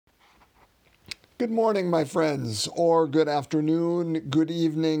Good morning, my friends, or good afternoon, good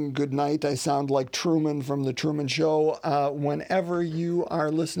evening, good night. I sound like Truman from The Truman Show. Whenever you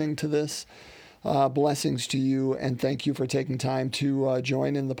are listening to this, blessings to you, and thank you for taking time to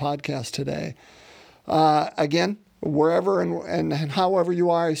join in the podcast today. Again, wherever and however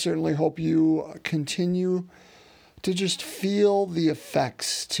you are, I certainly hope you continue to just feel the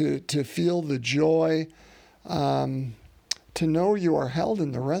effects, to feel the joy, to know you are held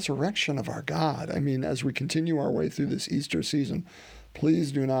in the resurrection of our God. I mean, as we continue our way through this Easter season,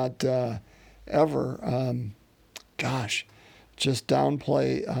 please do not ever, just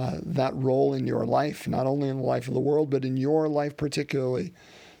downplay that role in your life, not only in the life of the world, but in your life particularly.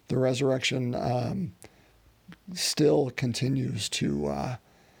 The resurrection still continues to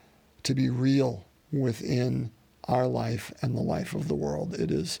be real within our life and the life of the world.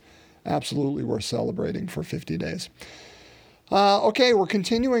 It is absolutely worth celebrating for 50 days. Okay, we're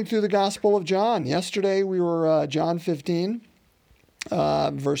continuing through the Gospel of John. Yesterday we were John 15,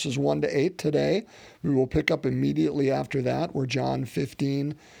 verses 1 to 8. Today we will pick up immediately after that. We're John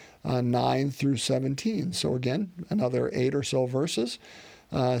 15, 9 through 17. So again, another 8 or so verses,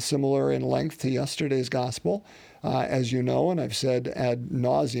 similar in length to yesterday's Gospel. As you know, and I've said ad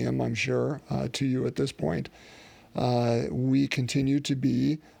nauseum, I'm sure, to you at this point, we continue to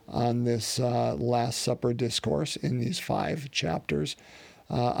be on this Last Supper discourse in these 5 chapters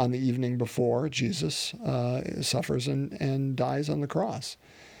on the evening before Jesus suffers and dies on the cross.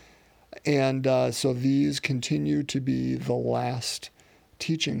 And so these continue to be the last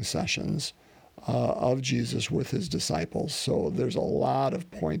teaching sessions of Jesus with his disciples. So there's a lot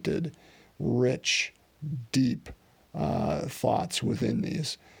of pointed, rich, deep thoughts within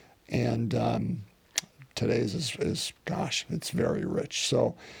these. And today's is it's very rich.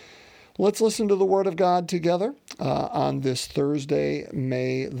 So let's listen to the Word of God together on this Thursday,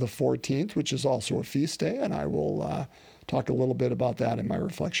 May the 14th, which is also a feast day, and I will talk a little bit about that in my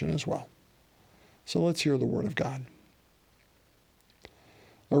reflection as well. So let's hear the Word of God.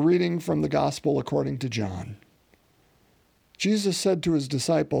 A reading from the Gospel according to John. Jesus said to his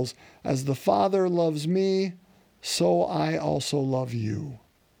disciples, "As the Father loves me, so I also love you.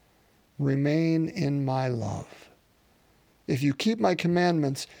 Remain in my love. If you keep my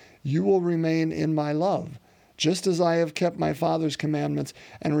commandments, you will remain in my love, just as I have kept my Father's commandments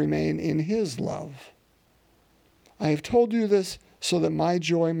and remain in his love. I have told you this so that my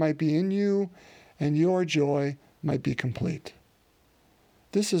joy might be in you and your joy might be complete.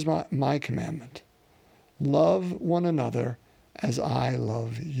 This is my commandment. Love one another as I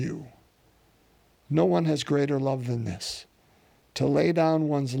love you. No one has greater love than this, to lay down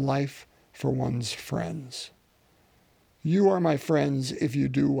one's life for one's friends. You are my friends if you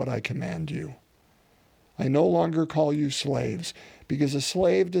do what I command you. I no longer call you slaves, because a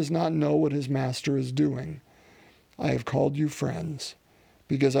slave does not know what his master is doing. I have called you friends,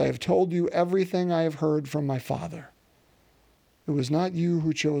 because I have told you everything I have heard from my Father. It was not you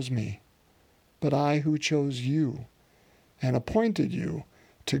who chose me, but I who chose you, and appointed you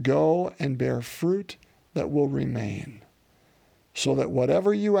to go and bear fruit that will remain, so that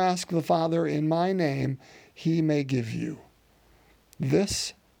whatever you ask the Father in my name, he may give you.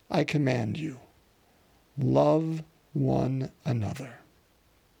 This I command you. Love one another."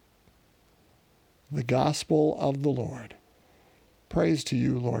 The Gospel of the Lord. Praise to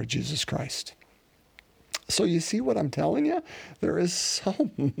you, Lord Jesus Christ. So you see what I'm telling you? There is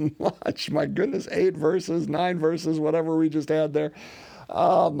so much. My goodness, 8 verses, 9 verses, whatever we just had there.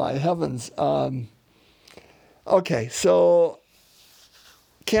 Oh, my heavens. Okay, so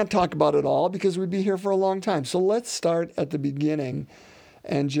can't talk about it all because we'd be here for a long time. So let's start at the beginning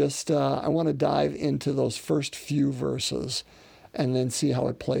and just, I want to dive into those first few verses and then see how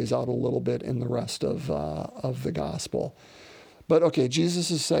it plays out a little bit in the rest of the gospel. But okay,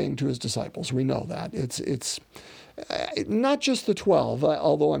 Jesus is saying to his disciples, we know that. It's not just the 12,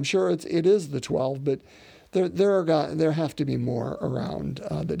 although I'm sure it is the 12, but there have to be more around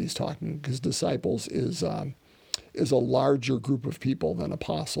that he's talking, because disciples is a larger group of people than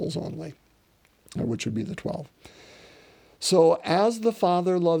apostles only, which would be the 12. So as the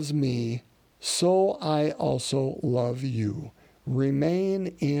Father loves me, so I also love you.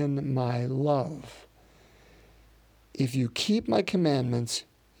 Remain in my love. If you keep my commandments,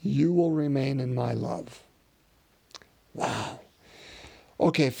 you will remain in my love. Wow.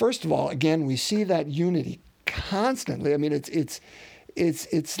 Okay, first of all, again, we see that unity constantly. I mean,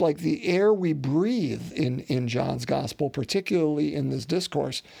 it's like the air we breathe in John's gospel, particularly in this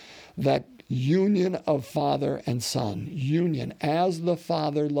discourse, that union of Father and Son, union as the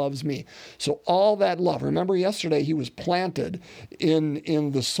Father loves me. So all that love, remember yesterday he was planted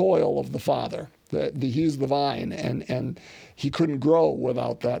in the soil of the Father. He's the vine, and he couldn't grow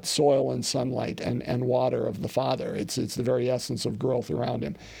without that soil and sunlight and water of the Father. It's the very essence of growth around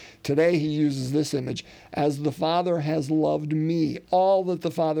him. Today he uses this image: as the Father has loved me, all that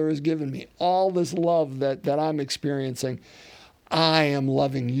the Father has given me, all this love that I'm experiencing, I am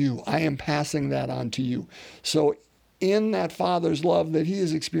loving you. I am passing that on to you. So in that Father's love that he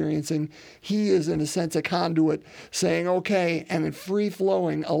is experiencing, he is in a sense a conduit, saying, okay, and in free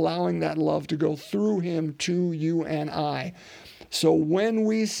flowing, allowing that love to go through him to you and I. So when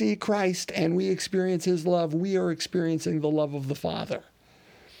we see Christ and we experience his love, we are experiencing the love of the Father.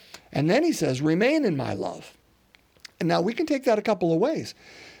 And then he says, remain in my love. And now we can take that a couple of ways.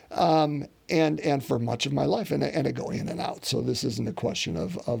 And for much of my life, and I go in and out. So this isn't a question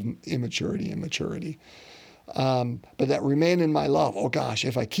of immaturity and maturity. But that remain in my love. Oh gosh,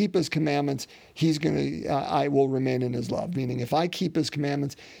 if I keep his commandments, I will remain in his love. Meaning if I keep his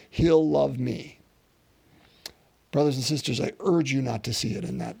commandments, he'll love me. Brothers and sisters, I urge you not to see it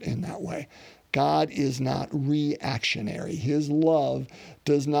in that way. God is not reactionary. His love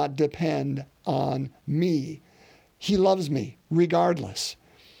does not depend on me. He loves me regardless.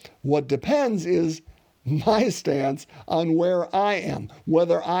 What depends is my stance on where I am,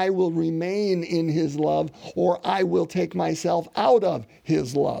 whether I will remain in his love or I will take myself out of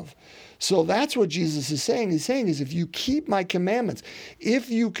his love. So that's what Jesus is saying. He's saying is if you keep my commandments, if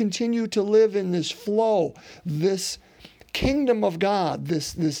you continue to live in this flow, this kingdom of God,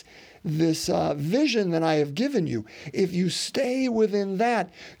 this vision that I have given you, if you stay within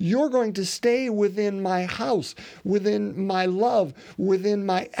that, you're going to stay within my house, within my love, within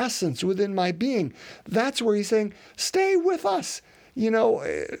my essence, within my being. That's where he's saying, stay with us.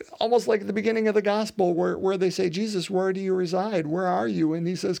 Almost like at the beginning of the gospel where they say, Jesus, where do you reside? Where are you? And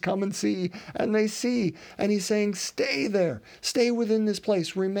he says, come and see. And they see. And he's saying, stay there. Stay within this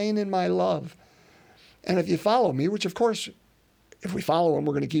place. Remain in my love. And if you follow me, which of course, if we follow him,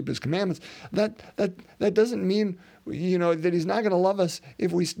 we're going to keep his commandments. That doesn't mean, that he's not going to love us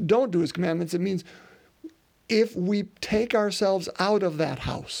if we don't do his commandments. It means if we take ourselves out of that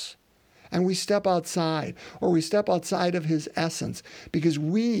house and we step outside, or we step outside of his essence, because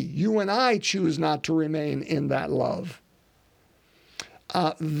you and I choose not to remain in that love,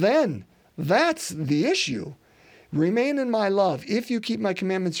 then that's the issue. Remain in my love. If you keep my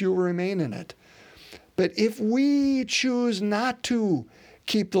commandments, you will remain in it. But if we choose not to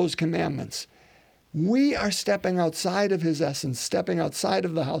keep those commandments, we are stepping outside of his essence, stepping outside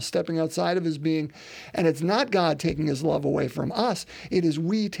of the house, stepping outside of his being. And it's not God taking his love away from us. It is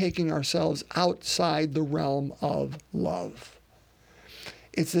we taking ourselves outside the realm of love.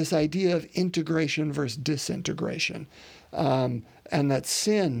 It's this idea of integration versus disintegration. And that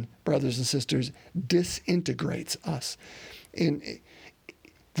sin, brothers and sisters, disintegrates us. The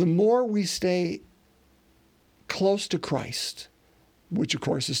more we stay close to Christ, which of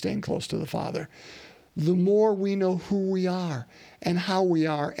course is staying close to the Father, the more we know who we are and how we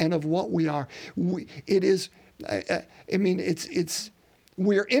are and of what we are. We're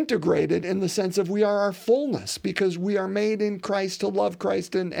integrated in the sense of we are our fullness, because we are made in Christ to love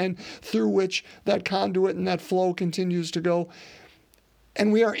Christ, and through which that conduit and that flow continues to go.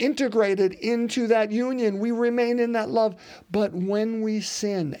 And we are integrated into that union. We remain in that love. But when we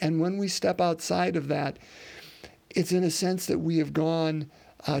sin and when we step outside of that, it's in a sense that we have gone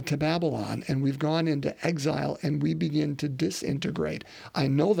to Babylon and we've gone into exile and we begin to disintegrate. I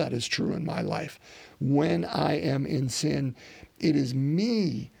know that is true in my life. When I am in sin, it is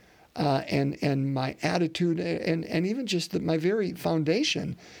me and my attitude and even just my very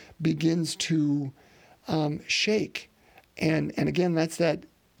foundation begins to shake. And again, that's that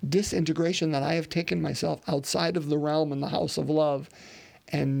disintegration that I have taken myself outside of the realm and the house of love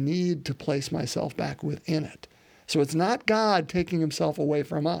and need to place myself back within it. So it's not God taking himself away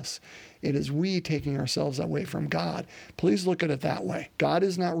from us. It is we taking ourselves away from God. Please look at it that way. God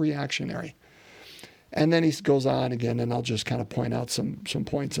is not reactionary. And then he goes on again, and I'll just kind of point out some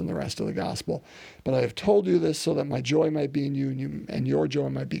points in the rest of the gospel. But I have told you this so that my joy might be in you and your joy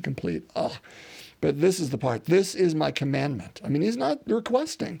might be complete. But this is the part. This is my commandment. I mean, he's not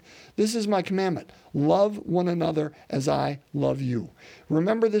requesting. This is my commandment. Love one another as I love you.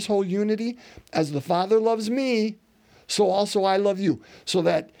 Remember this whole unity? As the Father loves me, so also I love you. So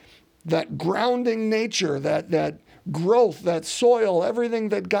that grounding nature, that growth, that soil, everything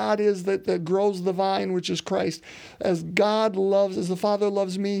that God is that grows the vine, which is Christ. As the Father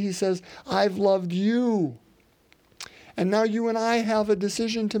loves me, he says, I've loved you. And now you and I have a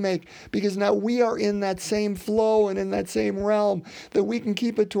decision to make, because now we are in that same flow and in that same realm that we can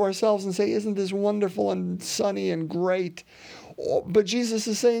keep it to ourselves and say, isn't this wonderful and sunny and great? But Jesus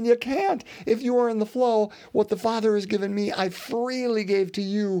is saying you can't. If you are in the flow, what the Father has given me, I freely gave to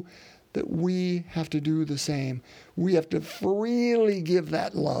you, that we have to do the same. We have to freely give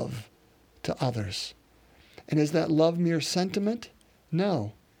that love to others. And is that love mere sentiment?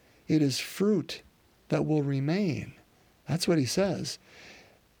 No. It is fruit that will remain. That's what he says.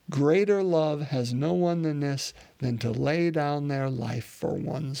 Greater love has no one than this, than to lay down their life for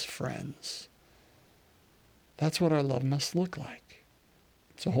one's friends. That's what our love must look like.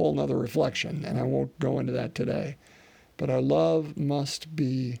 It's a whole nother reflection, and I won't go into that today. But our love must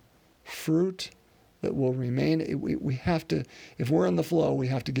be fruit that will remain. We have to, if we're in the flow, we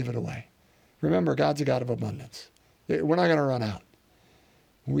have to give it away. Remember, God's a God of abundance. We're not going to run out.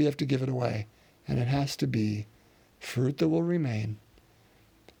 We have to give it away, and it has to be fruit that will remain.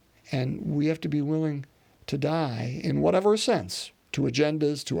 And we have to be willing to die in whatever sense, to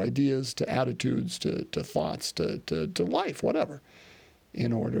agendas, to ideas, to attitudes, to thoughts, to life, whatever,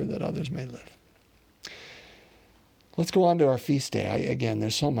 in order that others may live. Let's go on to our feast day. Again,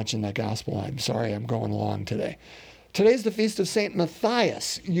 there's so much in that gospel. I'm sorry I'm going long today. Today's the feast of St.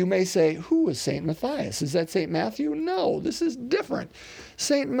 Matthias. You may say, who is St. Matthias? Is that St. Matthew? No, this is different.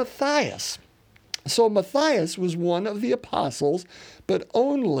 St. Matthias. So Matthias was one of the apostles, but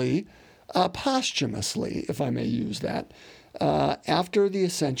only posthumously, if I may use that, after the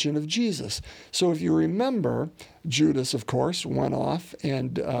ascension of Jesus. So if you remember, Judas, of course, went off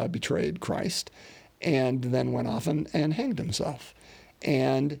and betrayed Christ, and then went off and hanged himself.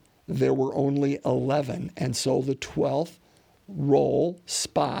 And there were only 11, and so the 12th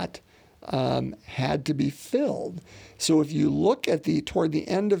spot had to be filled. So if you look at toward the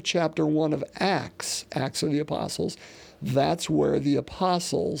end of chapter 1 of Acts of the Apostles, that's where the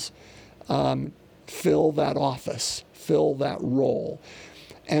apostles fill that office, fill that role.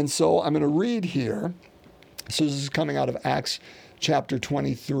 And so I'm going to read here. So this is coming out of Acts chapter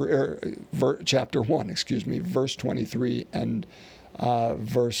 23, chapter 1, verse 23 and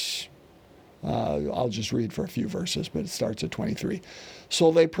verse, I'll just read for a few verses, but it starts at 23.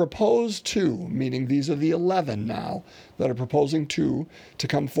 So they proposed two, meaning these are the 11 now that are proposing two to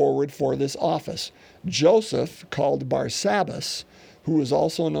come forward for this office. Joseph, called Barsabbas, who is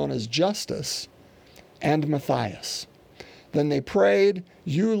also known as Justus, and Matthias. Then they prayed,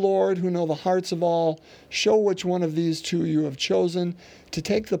 "You, Lord, who know the hearts of all, show which one of these two you have chosen to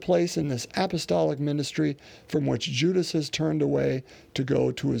take the place in this apostolic ministry from which Judas has turned away to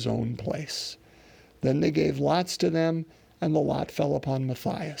go to his own place." Then they gave lots to them, and the lot fell upon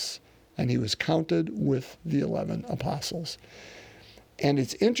Matthias, and he was counted with the 11 apostles. And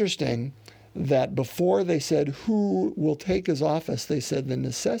it's interesting that before they said who will take his office, they said the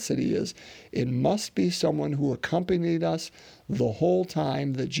necessity is it must be someone who accompanied us the whole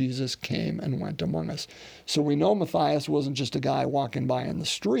time that Jesus came and went among us. So we know Matthias wasn't just a guy walking by in the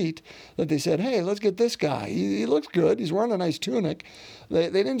street that they said, hey, let's get this guy. He looks good. He's wearing a nice tunic. They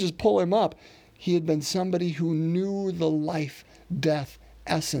didn't just pull him up. He had been somebody who knew the life, death,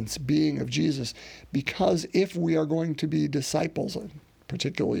 essence, being of Jesus. Because if we are going to be disciples,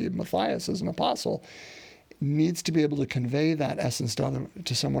 particularly Matthias as an apostle, needs to be able to convey that essence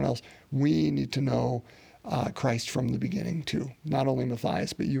to someone else. We need to know Christ from the beginning too. Not only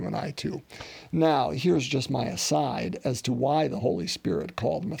Matthias, but you and I too. Now, here's just my aside as to why the Holy Spirit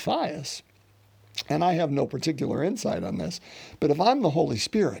called Matthias. And I have no particular insight on this, but if I'm the Holy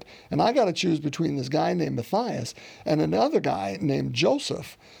Spirit and I got to choose between this guy named Matthias and another guy named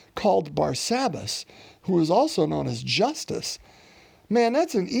Joseph called Barsabbas, who is also known as Justus, man,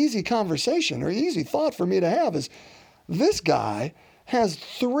 that's an easy conversation or easy thought for me to have is this guy has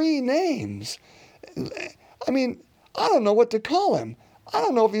 3 names. I mean, I don't know what to call him. I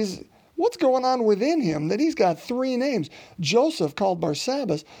don't know if what's going on within him that he's got 3 names. Joseph, called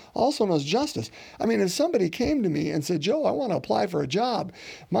Barsabbas, also knows Justus. I mean, if somebody came to me and said, Joe, I want to apply for a job.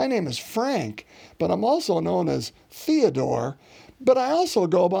 My name is Frank, but I'm also known as Theodore, but I also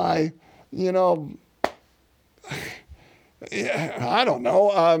go by, I don't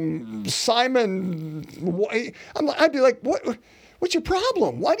know, Simon. I'd be like, what's your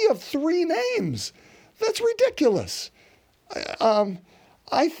problem? Why do you have 3 names? That's ridiculous.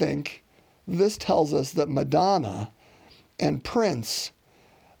 I think this tells us that Madonna and Prince,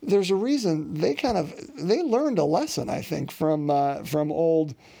 there's a reason they learned a lesson, I think, from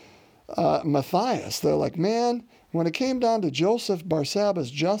old Matthias. They're like, man, when it came down to Joseph,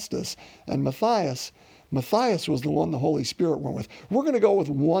 Barsabbas, Justus, and Matthias was the one the Holy Spirit went with. We're going to go with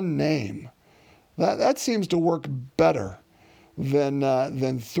one name. That seems to work better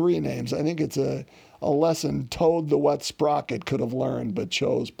than 3 names. I think it's a lesson Toad the Wet Sprocket could have learned, but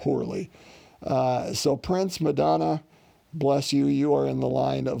chose poorly. So Prince, Madonna, bless you, you are in the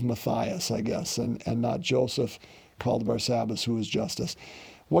line of Matthias, I guess, and not Joseph, called Barsabbas, who is justice.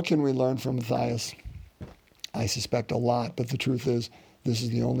 What can we learn from Matthias? I suspect a lot, but the truth is, this is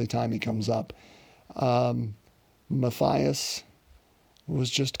the only time he comes up. Matthias was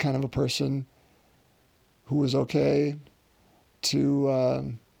just kind of a person who was okay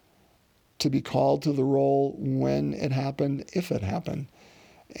to be called to the role when it happened, if it happened,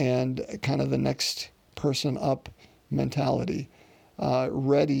 and kind of the next person up mentality,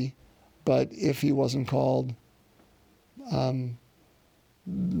 ready, but if he wasn't called,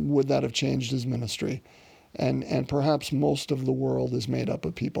 would that have changed his ministry? And perhaps most of the world is made up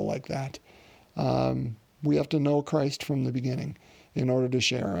of people like that. We have to know Christ from the beginning in order to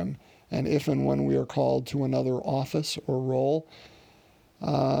share him. And if and when we are called to another office or role,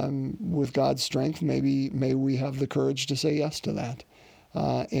 with God's strength, may we have the courage to say yes to that.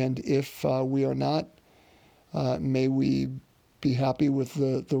 And if we are not, may we be happy with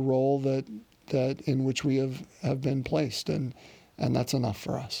the role that in which we have been placed, and that's enough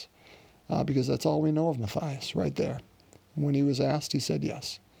for us, because that's all we know of Matthias right there. When he was asked, he said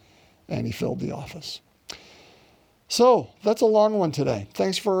yes, and he filled the office. So that's a long one today.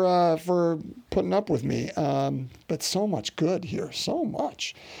 Thanks for putting up with me. But so much good here, so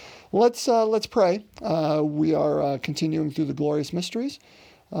much. Let's pray. We are continuing through the glorious mysteries.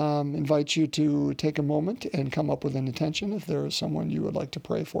 Invite you to take a moment and come up with an intention if there is someone you would like to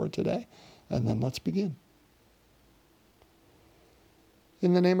pray for today, and then let's begin.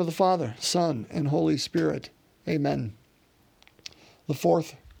 In the name of the Father, Son, and Holy Spirit, amen. The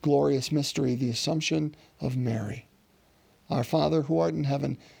fourth glorious mystery, the Assumption of Mary. Our Father, who art in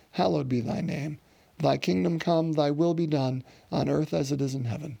heaven, hallowed be thy name. Thy kingdom come, thy will be done, on earth as it is in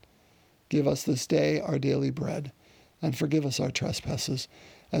heaven. Give us this day our daily bread, and forgive us our trespasses,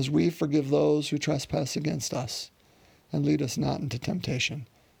 as we forgive those who trespass against us. And lead us not into temptation,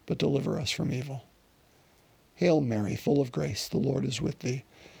 but deliver us from evil. Hail Mary, full of grace, the Lord is with thee.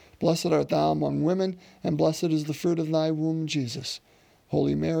 Blessed art thou among women, and blessed is the fruit of thy womb, Jesus.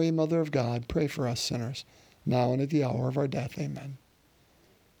 Holy Mary, Mother of God, pray for us sinners, now and at the hour of our death. Amen.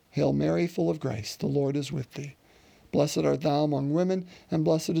 Hail Mary, full of grace, the Lord is with thee. Blessed art thou among women, and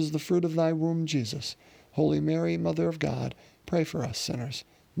blessed is the fruit of thy womb, Jesus. Holy Mary, Mother of God, pray for us sinners,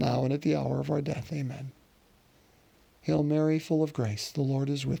 now and at the hour of our death. Amen. Hail Mary, full of grace, the Lord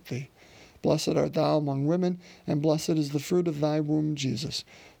is with thee. Blessed art thou among women, and blessed is the fruit of thy womb, Jesus.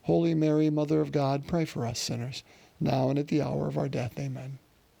 Holy Mary, Mother of God, pray for us sinners, now and at the hour of our death. Amen.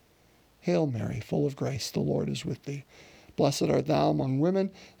 Hail Mary, full of grace, the Lord is with thee. Blessed art thou among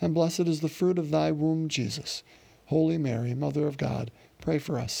women, and blessed is the fruit of thy womb, Jesus. Holy Mary, Mother of God, pray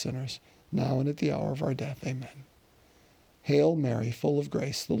for us sinners, now and at the hour of our death. Amen. Hail Mary, full of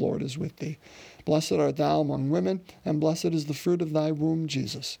grace, the Lord is with thee. Blessed art thou among women, and blessed is the fruit of thy womb,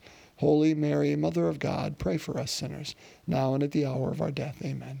 Jesus. Holy Mary, Mother of God, pray for us sinners, now and at the hour of our death.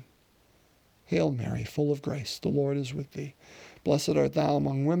 Amen. Hail Mary, full of grace, the Lord is with thee. Blessed art thou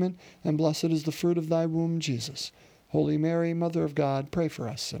among women, and blessed is the fruit of thy womb, Jesus. Holy Mary, Mother of God, pray for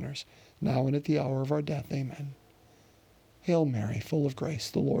us sinners, now and at the hour of our death. Amen. Hail Mary, full of grace,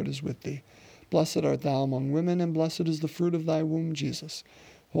 the Lord is with thee. Blessed art thou among women, and blessed is the fruit of thy womb, Jesus.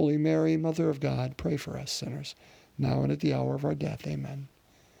 Holy Mary, Mother of God, pray for us sinners, now and at the hour of our death. Amen.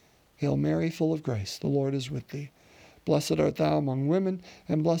 Hail Mary, full of grace, the Lord is with thee. Blessed art thou among women,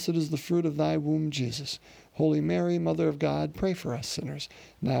 and blessed is the fruit of thy womb, Jesus. Holy Mary, Mother of God, pray for us sinners,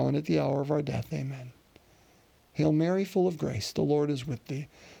 now and at the hour of our death. Amen. Hail Mary, full of grace, the Lord is with thee.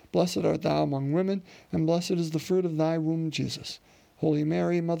 Blessed art thou among women, and blessed is the fruit of thy womb, Jesus. Holy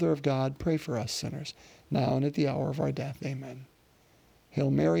Mary, Mother of God, pray for us sinners, now and at the hour of our death. Amen.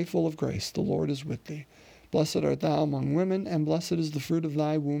 Hail Mary, full of grace, the Lord is with thee. Blessed art thou among women, and blessed is the fruit of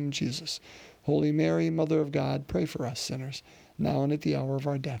thy womb, Jesus. Holy Mary, Mother of God, pray for us sinners, now and at the hour of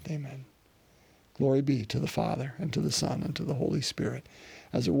our death. Amen. Glory be to the Father, and to the Son, and to the Holy Spirit,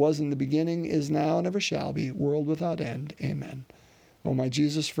 as it was in the beginning, is now, and ever shall be, world without end. Amen. O my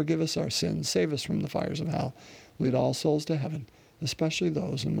Jesus, forgive us our sins, save us from the fires of hell, lead all souls to heaven, especially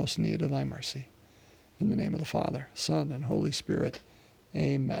those in most need of thy mercy. In the name of the Father, Son, and Holy Spirit.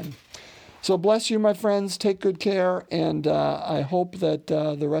 Amen. So bless you, my friends. Take good care, and I hope that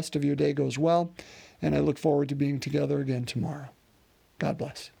the rest of your day goes well, and I look forward to being together again tomorrow. God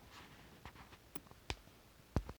bless.